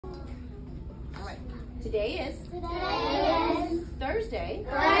Today is Thursday,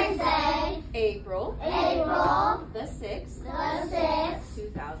 April the 6th,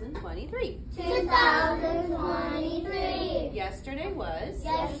 2023. Yesterday was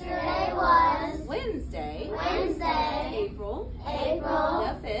Wednesday, April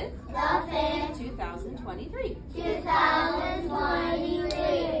the 5th, 2023.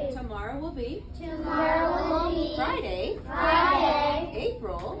 Tomorrow will be Friday,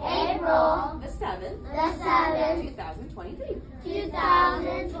 April the 7th, 2023.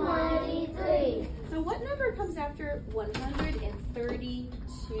 So what number comes after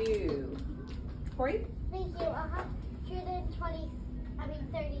 132? Corey? Thank you.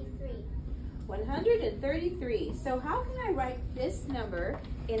 33. 133. So how can I write this number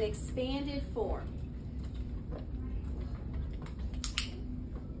in expanded form?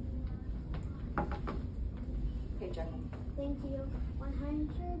 Okay, Jacqueline. Thank you. 100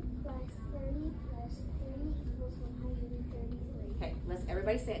 plus 30 plus 30 equals 133. Okay, let's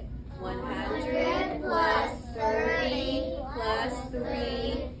everybody say it. 100 plus 30 plus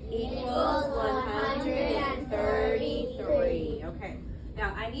 3 equals 133. Okay,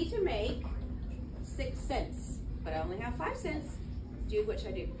 now I need to make 6 cents, but I only have 5 cents. Do what should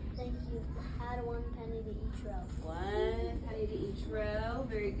I do? Thank you. Add 1 penny to each row. 1 penny to each row.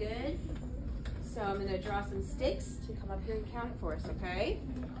 Very good. So I'm going to draw some sticks to come up here and count it for us, okay?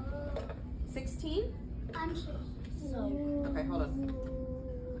 16? I'm sure. Okay, hold on.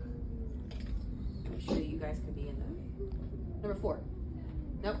 I'm sure you guys can be in the number 4.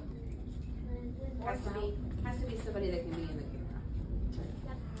 Nope. Has to be somebody that can be in the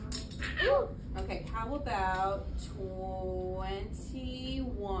camera. Okay, how about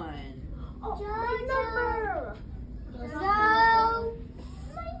 21? Oh, my number! No!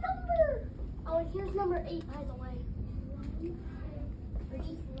 My number! Oh, and here's number 8, by the way.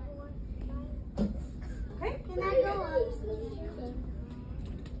 Okay. Can I go up?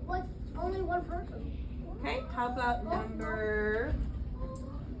 What? Only one person. Okay, how about number,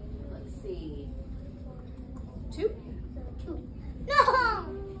 let's see, 2? 2. No!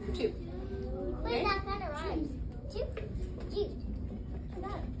 2. Wait, Okay. that kind of rhymes. 2. Juice.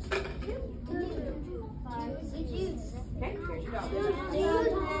 Okay, here's your dollar.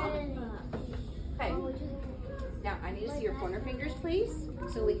 Okay. Now I need to see your pointer fingers, please,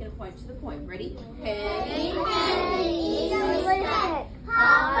 so we can point to the point. Ready? Penny, Penny, easily said.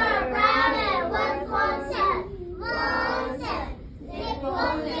 Hopper, brown, and 1 cent. 1 cent.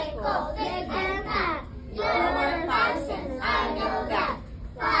 Nickel, nickel, thick and fat. You're worth 5 cents, I know that.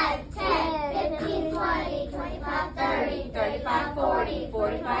 5, 10, 15, 20, 25, 30, 35, 40,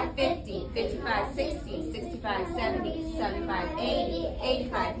 45, 50, 55, 60, 65, 70, 75, 80,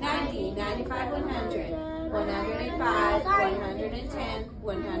 85, 90, 95, 100, 105, 110,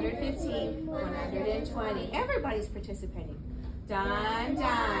 115, 120. Everybody's participating. Dime,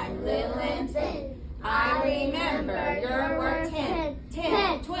 dime, little and thin. I remember you're worth 10,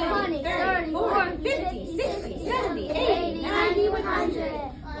 10, 20, 30, 40, 50, 60, 70, 80, 90, 100,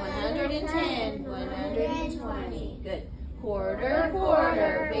 110, 120. Good. Quarter,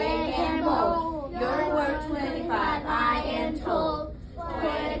 quarter, big and bold. You're worth 25, I am told.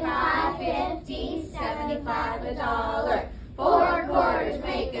 25, 50, 75, $1. 4 quarters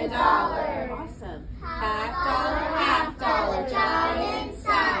make $1. Awesome. Half dollar, giant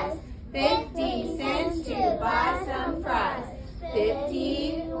size. 50 cents to buy some fries.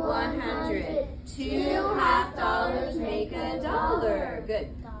 50, 100. 2 half dollars make $1. Good.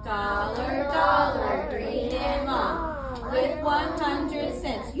 Dollar, green and long. With 100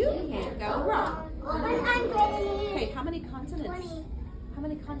 cents, you can't go wrong. 100. Okay, how many consonants? How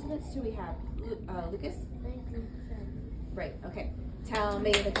many consonants do we have? Lucas? Right, okay. Tell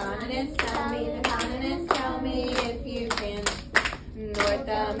me the continents, tell me the continents, tell me if you can. North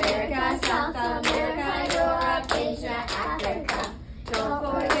America, South America, Europe, Asia, Africa. Don't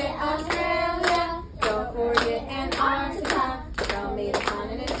forget Australia, don't forget Antarctica. Tell me the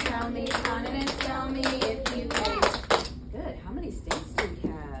continents, tell me the continents, tell me if you can. Good, how many states do we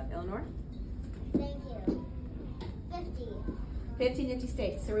have? Eleanor? Thank you. 50. 50 Nifty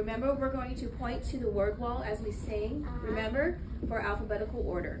states. So remember, we're going to point to the word wall as we sing. Remember, for alphabetical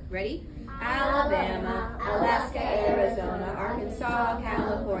order. Ready? Alabama, Alaska, Arizona, Arkansas,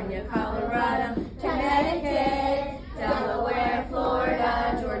 California, Colorado, Connecticut, Delaware,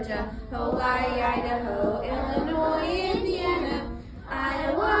 Florida, Georgia, Hawaii, Idaho, Illinois, Indiana,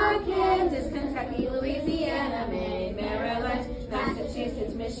 Iowa, Kansas, Kentucky, Louisiana, Maine, Maryland,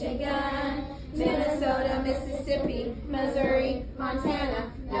 Massachusetts, Michigan, Minnesota, Mississippi, Missouri,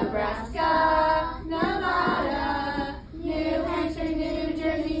 Montana, Nebraska, Nevada, New Hampshire, New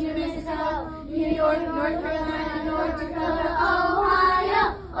Jersey, New Mexico, New New York, North Carolina, North Dakota,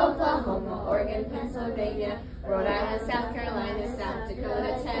 Ohio, Oklahoma, Oregon, Pennsylvania, Rhode Island, South Carolina, South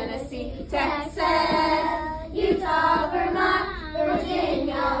Dakota, Tennessee, Texas, Utah, Vermont,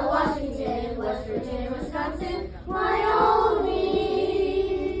 Virginia, Washington, West Virginia, Wisconsin, Wyoming.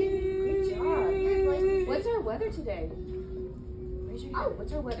 Great job. What's our weather today? Raise your hand.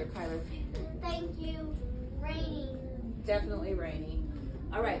 What's our weather, Kyler? Thank you. Rainy. Definitely rainy.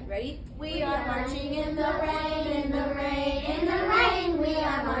 All right, ready? We are marching in the rain, in the rain, in the rain. We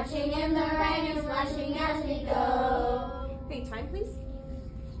are marching in the rain and splashing as we go. Okay, time please.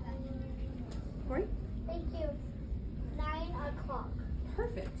 Corey? Thank you. 9 o'clock.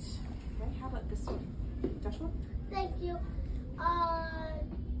 Perfect. Okay, how about this one? Joshua? Thank you.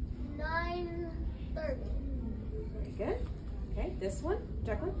 9:30. Very good. Okay, this one?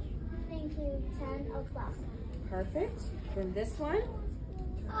 Jacqueline? Thank you. 10 o'clock. Perfect. Then this one?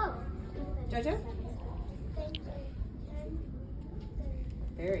 Oh. Jojo? Thank you. 10:30.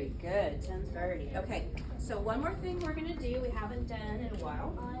 Very good. 10:30. Okay, so one more thing we're going to do we haven't done in a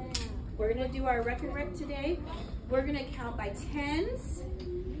while. We're going to do our Rekenrek today. We're going to count by tens.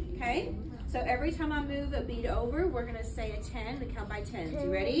 Okay? So every time I move a bead over, we're going to say a 10 and count by tens.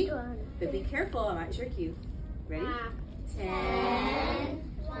 You ready? But be careful, I might trick you. Ready? 10,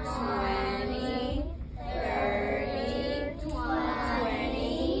 20, 30,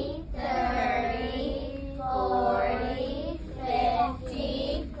 20, 30, 40,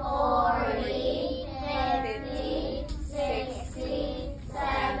 50, 40, 50, 60,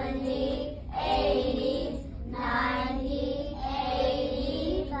 70, 80, 90,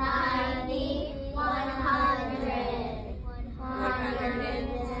 80, 90, 100,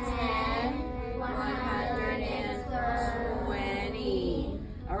 110, 120.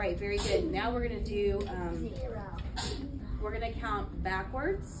 All right, very good. Now we're going to do, we're going to count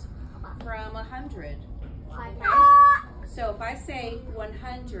backwards from 100. Okay? So if I say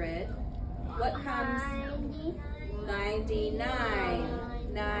 100, what comes? 99,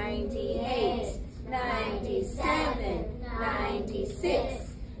 98, 97,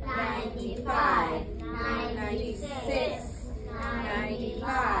 96, 95, 96,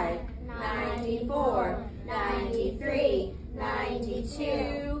 95, 94, 93,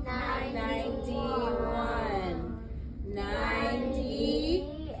 92, 91, 90,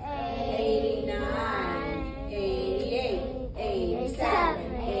 89, 88,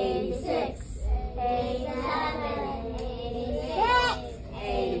 87, 86, 87, 86,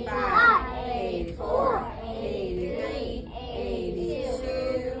 85, 84, 83,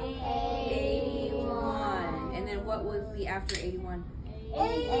 82, 81. And then what would be after 81?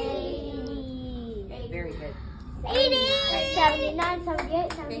 80. Very good. 80. 79, 78,